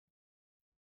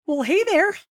Well, hey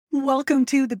there. Welcome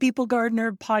to the People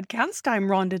Gardener podcast. I'm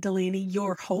Rhonda Delaney,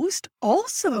 your host,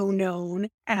 also known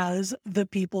as the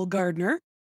People Gardener.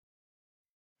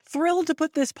 Thrilled to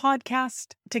put this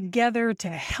podcast together to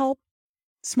help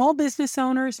small business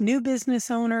owners, new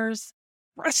business owners,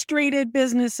 frustrated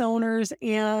business owners,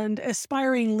 and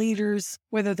aspiring leaders,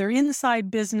 whether they're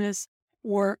inside business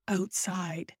or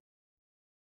outside.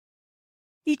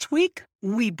 Each week,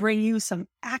 we bring you some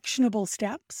actionable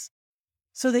steps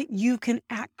so that you can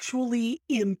actually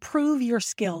improve your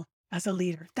skill as a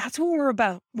leader. That's what we're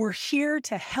about. We're here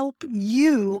to help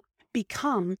you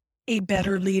become a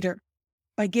better leader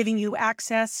by giving you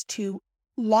access to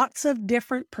lots of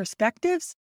different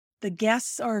perspectives. The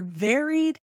guests are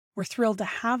varied. We're thrilled to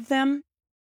have them.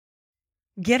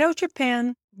 Get out your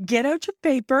pen, get out your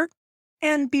paper,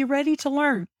 and be ready to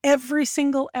learn. Every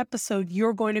single episode,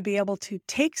 you're going to be able to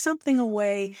take something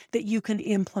away that you can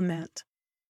implement.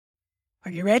 Are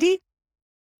you ready?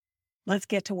 Let's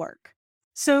get to work.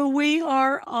 So we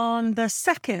are on the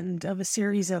second of a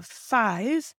series of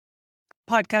 5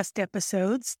 podcast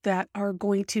episodes that are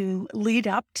going to lead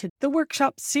up to the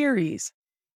workshop series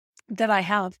that I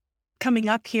have coming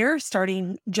up here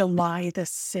starting July the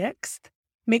 6th.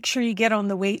 Make sure you get on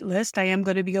the wait list. I am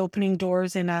going to be opening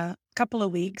doors in a couple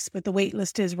of weeks, but the wait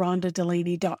list is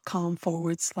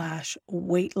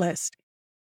rhondadelaney.com/waitlist.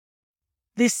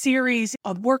 This series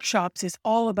of workshops is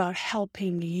all about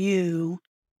helping you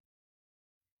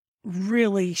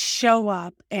really show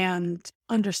up and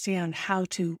understand how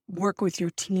to work with your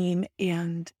team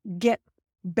and get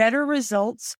better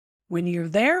results when you're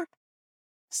there,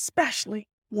 especially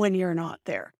when you're not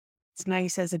there. It's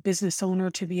nice as a business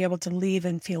owner to be able to leave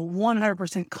and feel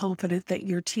 100% confident that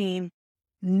your team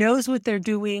knows what they're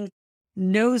doing,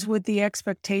 knows what the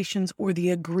expectations or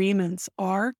the agreements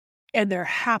are, and they're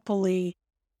happily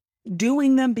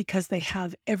doing them because they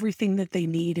have everything that they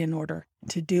need in order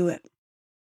to do it.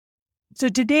 So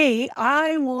today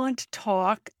I want to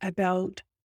talk about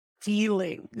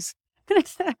feelings.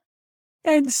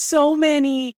 And so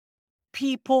many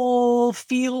people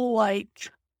feel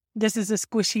like this is a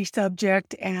squishy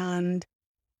subject and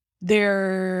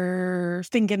they're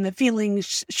thinking that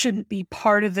feelings shouldn't be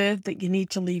part of it, that you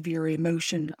need to leave your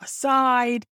emotion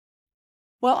aside.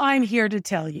 Well, I'm here to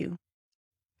tell you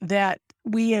that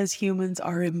we as humans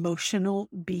are emotional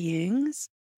beings.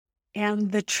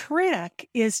 And the trick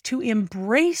is to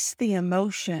embrace the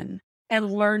emotion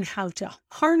and learn how to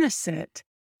harness it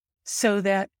so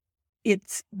that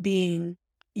it's being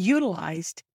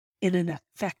utilized in an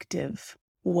effective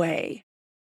way.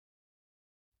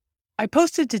 I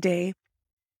posted today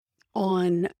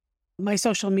on my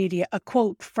social media a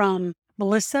quote from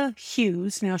Melissa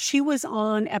Hughes. Now, she was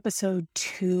on episode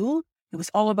 2. It was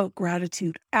all about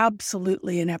gratitude.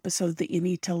 Absolutely an episode that you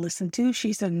need to listen to.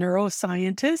 She's a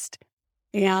neuroscientist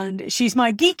and she's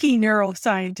my geeky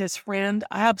neuroscientist friend.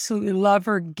 I absolutely love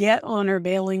her. Get on her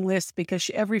mailing list because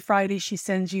every Friday she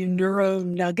sends you neuro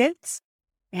nuggets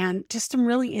and just some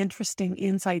really interesting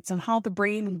insights on how the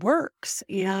brain works.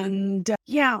 And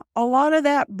a lot of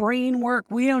that brain work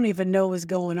we don't even know is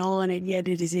going on, and yet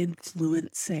it is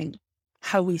influencing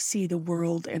how we see the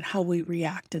world and how we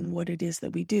react and what it is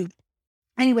that we do.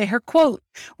 Anyway, her quote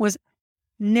was,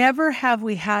 "Never have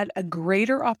we had a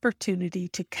greater opportunity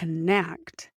to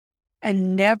connect,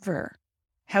 and never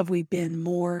have we been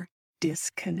more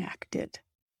disconnected."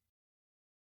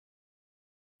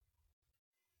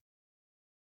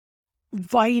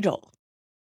 Vital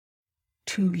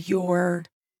to your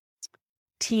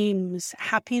team's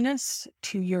happiness,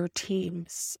 to your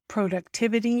team's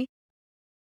productivity,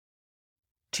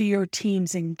 to your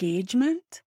team's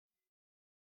engagement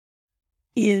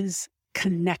is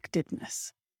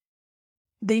connectedness.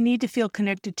 They need to feel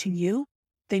connected to you.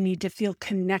 They need to feel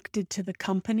connected to the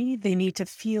company. They need to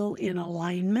feel in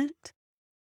alignment.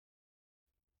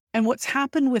 And what's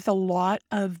happened with a lot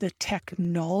of the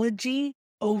technology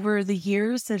over the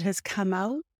years that has come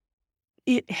out,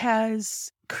 it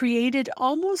has created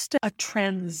almost a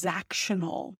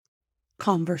transactional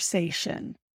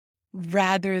conversation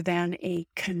rather than a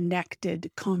connected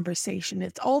conversation.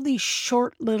 It's all these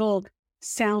short little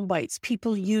sound bites,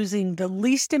 people using the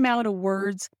least amount of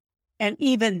words and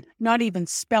even not even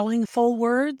spelling full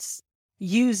words,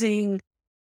 using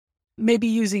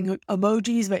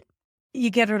emojis, but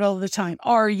you get it all the time.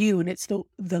 RU, and it's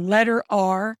the letter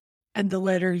R and the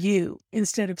letter U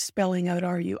instead of spelling out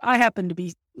RU. I happen to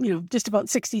be, just about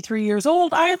 63 years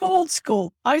old. I am old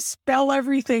school. I spell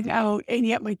everything out, and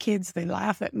yet my kids, they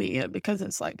laugh at me because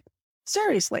it's like,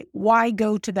 seriously, why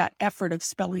go to that effort of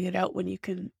spelling it out when you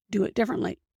can do it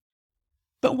differently?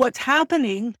 But what's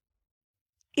happening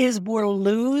is we're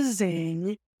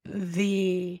losing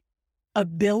the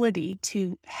ability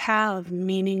to have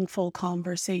meaningful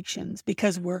conversations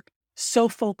because we're so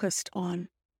focused on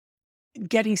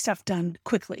getting stuff done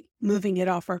quickly, moving it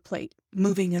off our plate,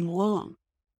 moving it along.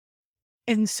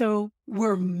 And so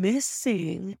we're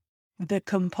missing the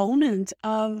component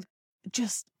of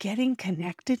just getting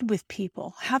connected with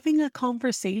people, having a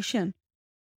conversation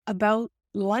about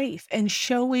life and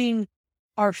showing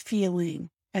our feeling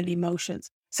and emotions.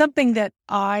 Something that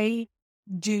I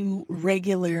do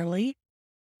regularly,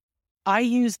 I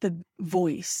use the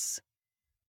voice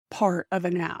part of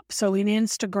an app. So in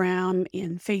Instagram,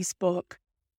 in Facebook,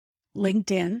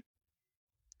 LinkedIn,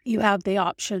 you have the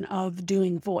option of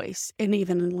doing voice. And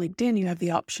even in LinkedIn, you have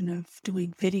the option of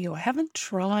doing video. I haven't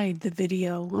tried the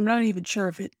video. I'm not even sure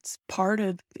if it's part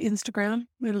of Instagram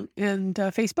and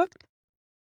Facebook.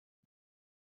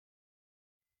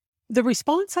 The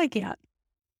response I get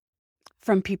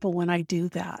from people when I do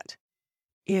that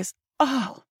is,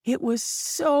 oh, it was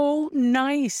so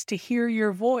nice to hear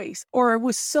your voice, or it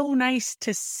was so nice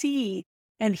to see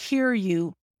and hear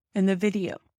you in the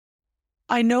video.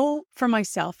 I know for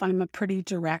myself, I'm a pretty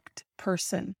direct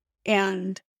person.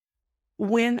 And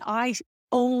when I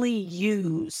only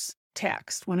use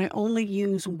text, when I only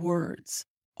use words,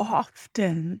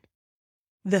 often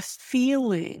the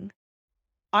feeling,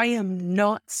 I am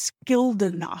not skilled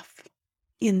enough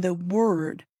in the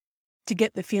word to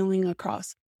get the feeling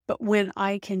across. But when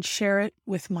I can share it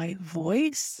with my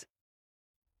voice,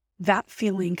 that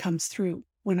feeling comes through.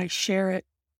 When I share it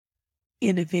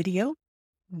in a video,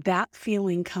 that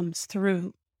feeling comes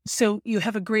through. So you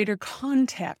have a greater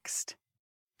context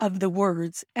of the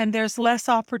words, and there's less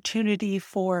opportunity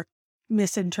for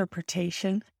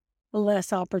misinterpretation,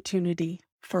 less opportunity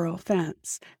for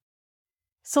offense.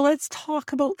 So let's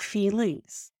talk about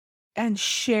feelings and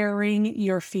sharing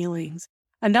your feelings.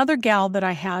 Another gal that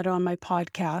I had on my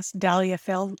podcast, Dahlia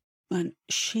Feldman,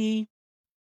 she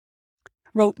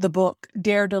wrote the book,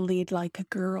 Dare to Lead Like a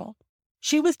Girl.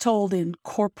 She was told in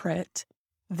corporate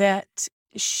that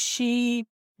she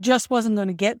just wasn't going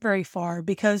to get very far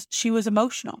because she was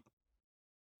emotional.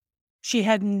 She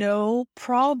had no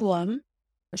problem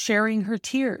sharing her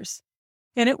tears.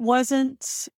 And it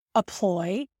wasn't a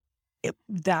ploy.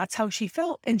 That's how she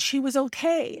felt. And she was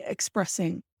okay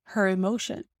expressing her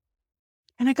emotion.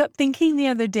 And I got thinking the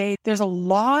other day, there's a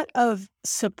lot of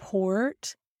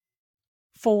support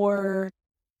for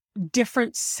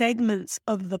different segments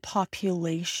of the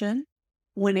population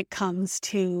when it comes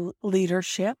to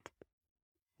leadership,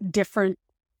 different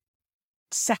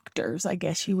sectors, I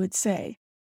guess you would say.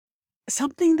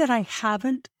 Something that I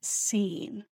haven't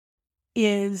seen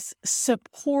is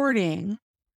supporting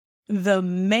the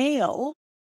male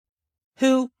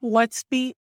who, let's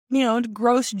be,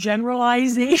 gross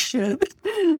generalization,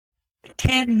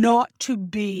 tend not to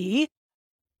be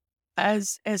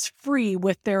as free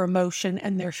with their emotion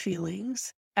and their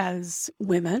feelings as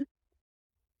women.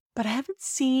 But I haven't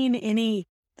seen any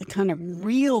the kind of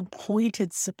real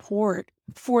pointed support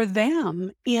for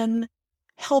them in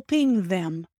helping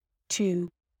them to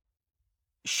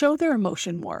show their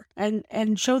emotion more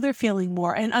and show their feeling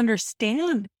more and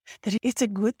understand that it's a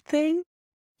good thing.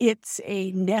 It's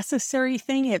a necessary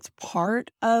thing. It's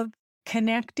part of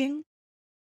connecting.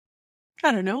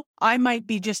 I don't know. I might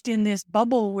be just in this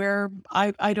bubble where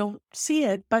I don't see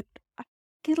it, but I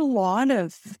get a lot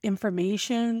of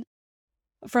information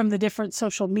from the different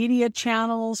social media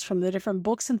channels, from the different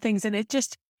books and things. And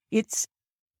it's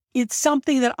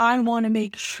something that I want to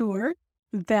make sure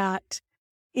that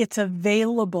it's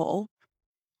available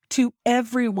to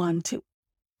everyone to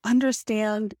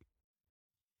understand.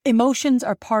 Emotions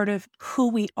are part of who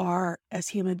we are as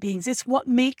human beings. It's what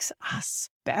makes us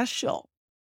special.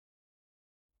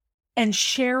 And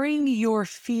sharing your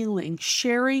feeling,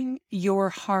 sharing your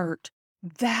heart,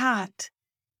 that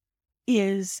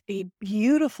is a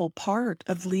beautiful part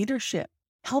of leadership,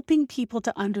 helping people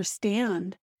to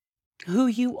understand who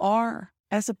you are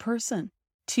as a person,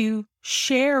 to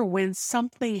share when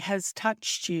something has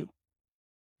touched you,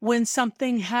 when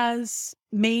something has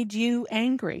made you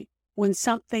angry, when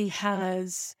something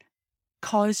has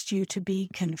caused you to be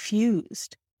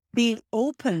confused. Being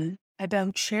open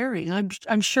about sharing.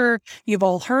 I'm sure you've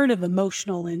all heard of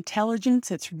emotional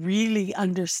intelligence. It's really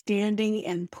understanding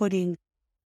and putting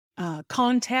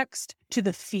context to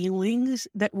the feelings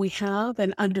that we have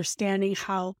and understanding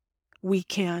how we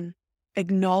can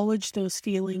acknowledge those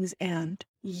feelings and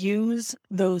use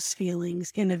those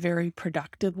feelings in a very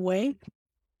productive way.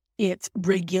 It's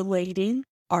regulating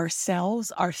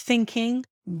ourselves, our thinking,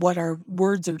 what our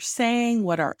words are saying,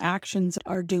 what our actions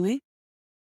are doing.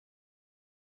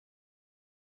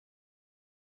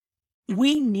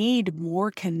 We need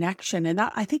more connection. And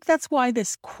I think that's why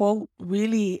this quote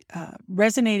really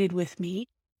resonated with me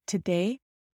today.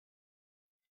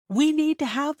 We need to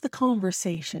have the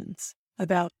conversations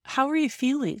about how are you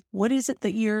feeling? What is it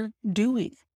that you're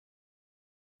doing?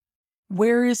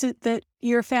 Where is it that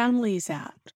your family's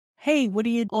at? Hey, what are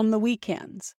you on the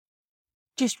weekends?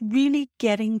 Just really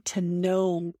getting to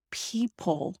know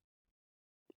people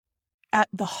at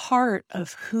the heart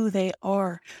of who they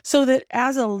are, so that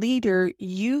as a leader,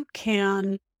 you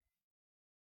can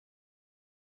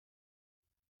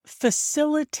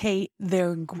facilitate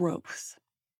their growth.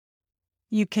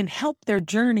 You can help their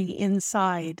journey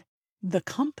inside the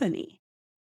company.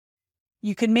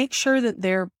 You can make sure that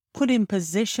they're put in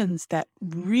positions that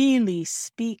really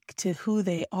speak to who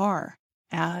they are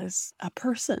as a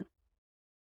person.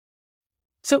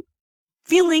 So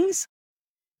feelings,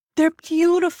 they're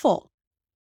beautiful.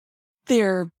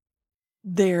 They're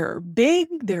big,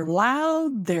 they're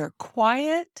loud, they're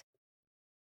quiet.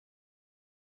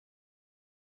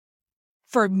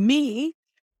 For me,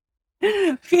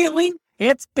 feeling,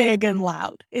 it's big and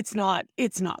loud. It's not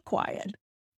quiet.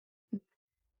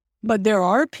 But there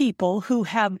are people who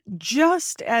have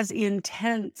just as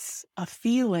intense a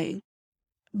feeling,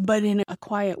 but in a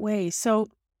quiet way. So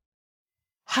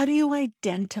how do you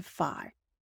identify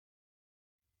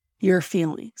your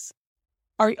feelings?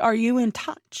 Are you in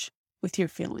touch with your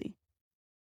feeling?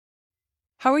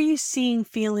 How are you seeing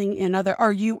feeling in other?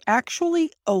 Are you actually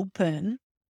open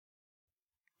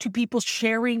to people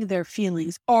sharing their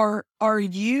feelings? Or are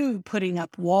you putting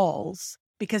up walls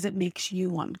because it makes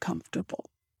you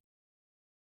uncomfortable?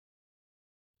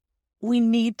 We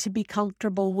need to be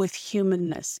comfortable with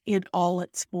humanness in all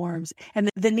its forms. And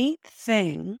the neat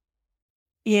thing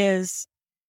is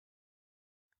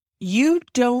you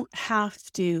don't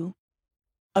have to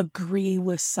agree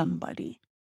with somebody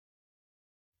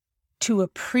to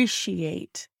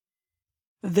appreciate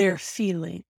their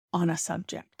feeling on a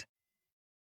subject.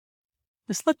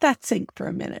 Just let that sink for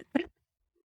a minute.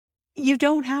 You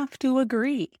don't have to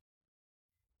agree.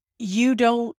 You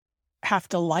don't have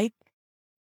to like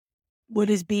what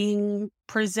is being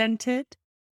presented.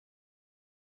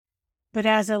 But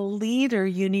as a leader,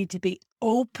 you need to be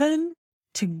open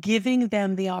to giving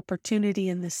them the opportunity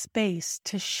and the space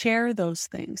to share those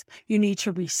things. You need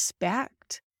to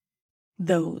respect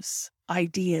those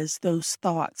ideas, those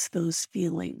thoughts, those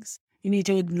feelings. You need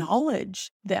to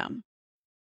acknowledge them.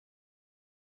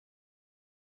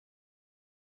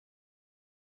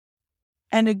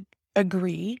 And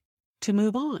agree to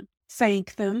move on.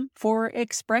 Thank them for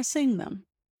expressing them.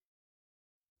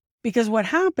 Because what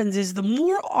happens is the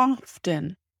more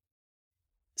often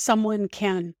someone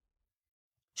can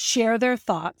share their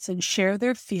thoughts and share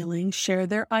their feelings, share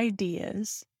their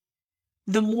ideas,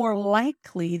 the more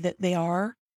likely that they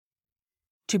are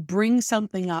to bring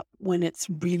something up when it's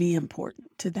really important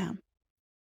to them.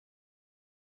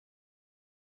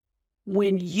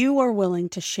 When you are willing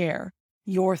to share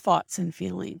your thoughts and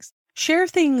feelings, share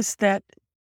things that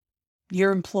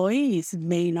your employees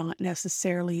may not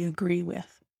necessarily agree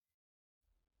with.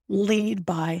 Lead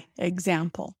by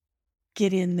example.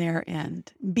 Get in there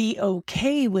and be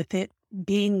okay with it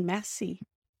being messy.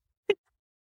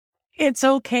 It's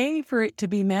okay for it to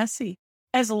be messy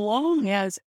as long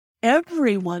as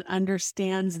everyone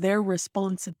understands their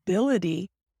responsibility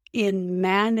in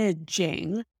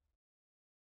managing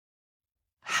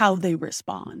how they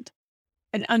respond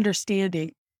and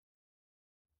understanding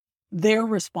their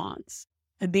response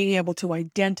and being able to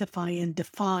identify and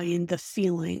define the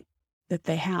feeling that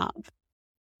they have.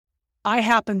 I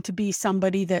happen to be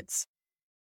somebody that's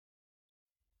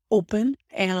open,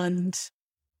 and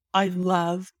I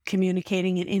love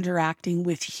communicating and interacting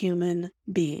with human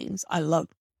beings. I love,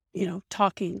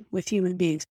 talking with human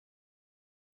beings.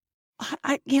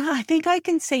 I think I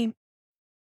can say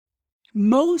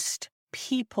most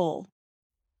people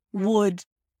would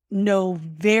know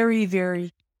very,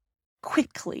 very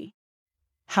quickly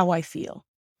how I feel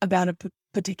about a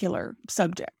particular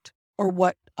subject or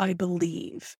what I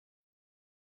believe.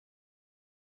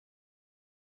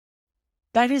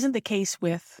 That isn't the case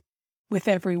with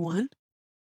everyone.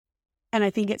 And I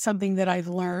think it's something that I've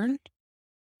learned.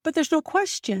 But there's no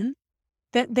question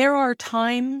that there are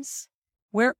times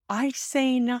where I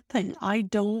say nothing. I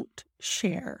don't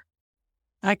share.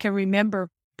 I can remember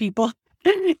people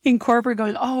in corporate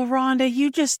going, "Oh, Rhonda, you're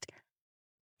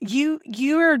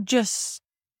just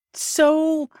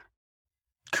so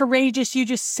courageous. You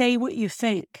just say what you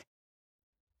think."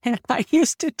 And I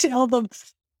used to tell them,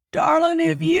 "Darling,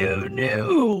 if you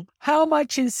knew how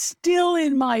much is still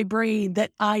in my brain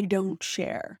that I don't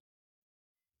share."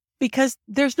 Because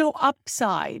there's no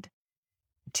upside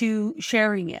to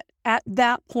sharing it at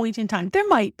that point in time. There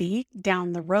might be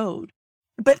down the road,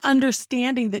 but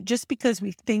understanding that just because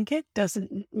we think it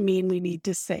doesn't mean we need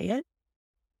to say it.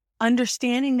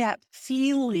 Understanding that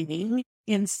feeling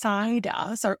inside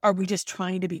us, are we just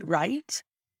trying to be right?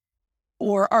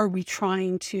 Or are we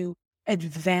trying to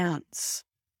advance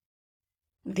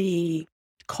the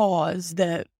cause,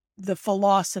 the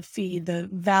philosophy, the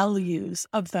values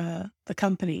of the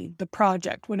company, the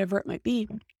project, whatever it might be?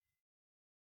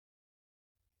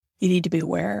 You need to be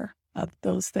aware of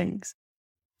those things.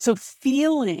 So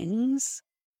feelings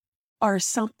are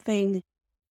something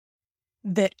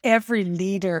that every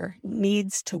leader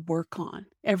needs to work on.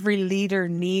 Every leader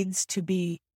needs to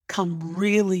become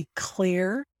really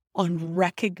clear on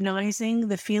recognizing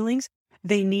the feelings.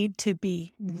 They need to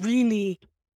be really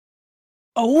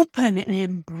open and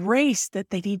embrace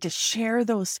that they need to share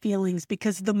those feelings,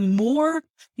 because the more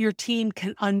your team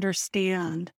can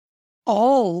understand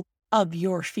all of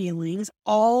your feelings,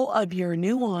 all of your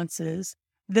nuances,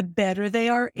 the better they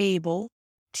are able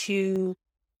to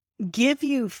give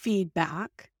you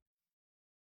feedback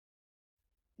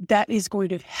that is going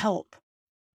to help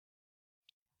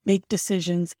make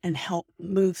decisions and help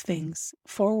move things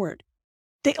forward.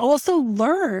 They also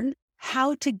learn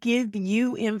how to give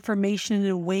you information in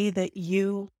a way that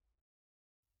you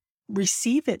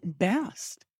receive it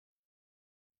best.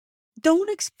 Don't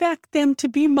expect them to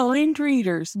be mind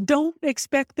readers. Don't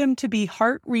expect them to be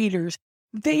heart readers.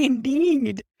 They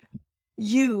need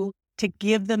you to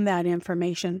give them that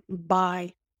information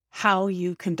by how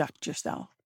you conduct yourself.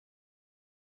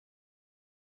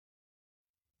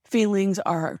 Feelings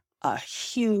are a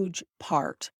huge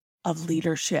part of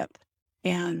leadership,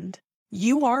 and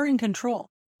you are in control.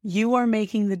 You are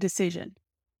making the decision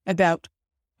about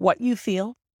what you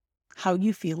feel, how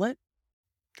you feel it,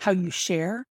 how you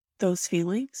share those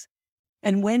feelings,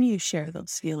 and when you share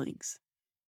those feelings.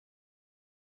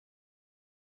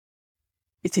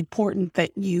 It's important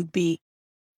that you be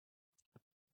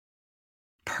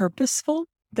purposeful,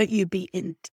 that you be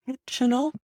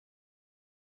intentional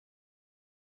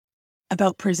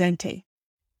about presenting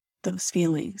those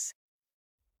feelings.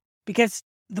 Because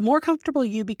the more comfortable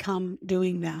you become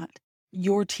doing that,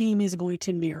 your team is going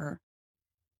to mirror.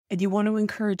 And you want to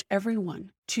encourage everyone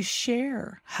to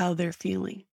share how they're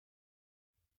feeling,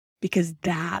 because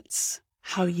that's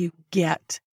how you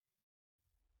get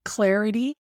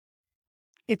clarity.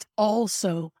 It's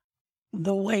also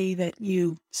the way that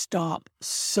you stop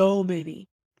so many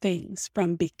things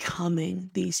from becoming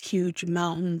these huge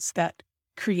mountains that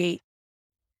create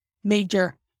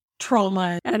major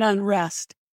trauma and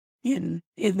unrest in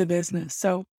the business.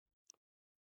 So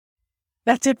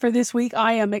that's it for this week.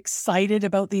 I am excited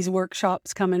about these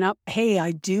workshops coming up. Hey,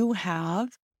 I do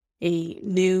have a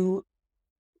new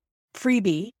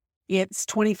freebie. It's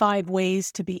 25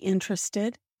 ways to be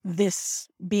interested. This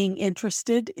being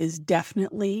interested is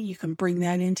definitely, you can bring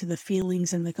that into the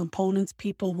feelings and the components.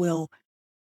 People will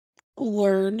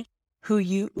learn who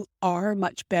you are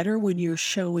much better when you're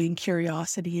showing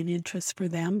curiosity and interest for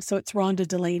them. So it's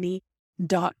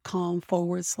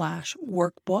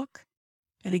rondadelaney.com/workbook.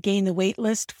 And again, the wait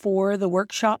list for the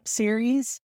workshop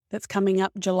series that's coming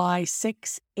up July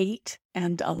 6, 8,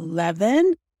 and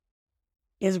 11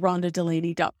 is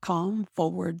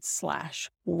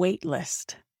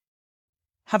rondadelaney.com/waitlist.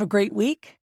 Have a great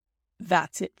week.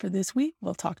 That's it for this week.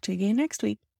 We'll talk to you again next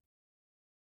week.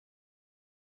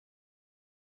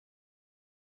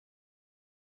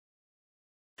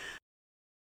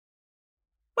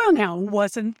 Well, now,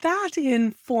 wasn't that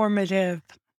informative?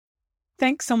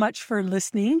 Thanks so much for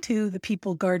listening to the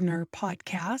People Gardener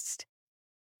podcast.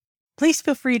 Please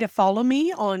feel free to follow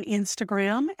me on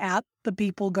Instagram at The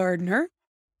People Gardener,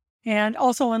 and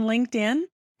also on LinkedIn.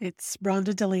 It's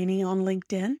Rhonda Delaney on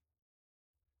LinkedIn.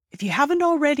 If you haven't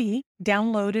already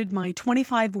downloaded my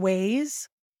 25 ways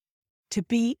to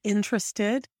be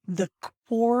interested, the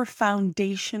core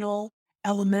foundational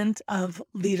element of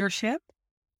leadership,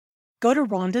 go to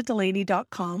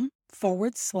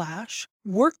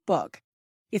rondadelaney.com/workbook.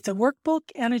 It's a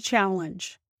workbook and a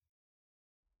challenge.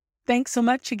 Thanks so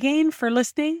much again for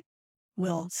listening.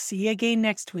 We'll see you again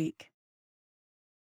next week.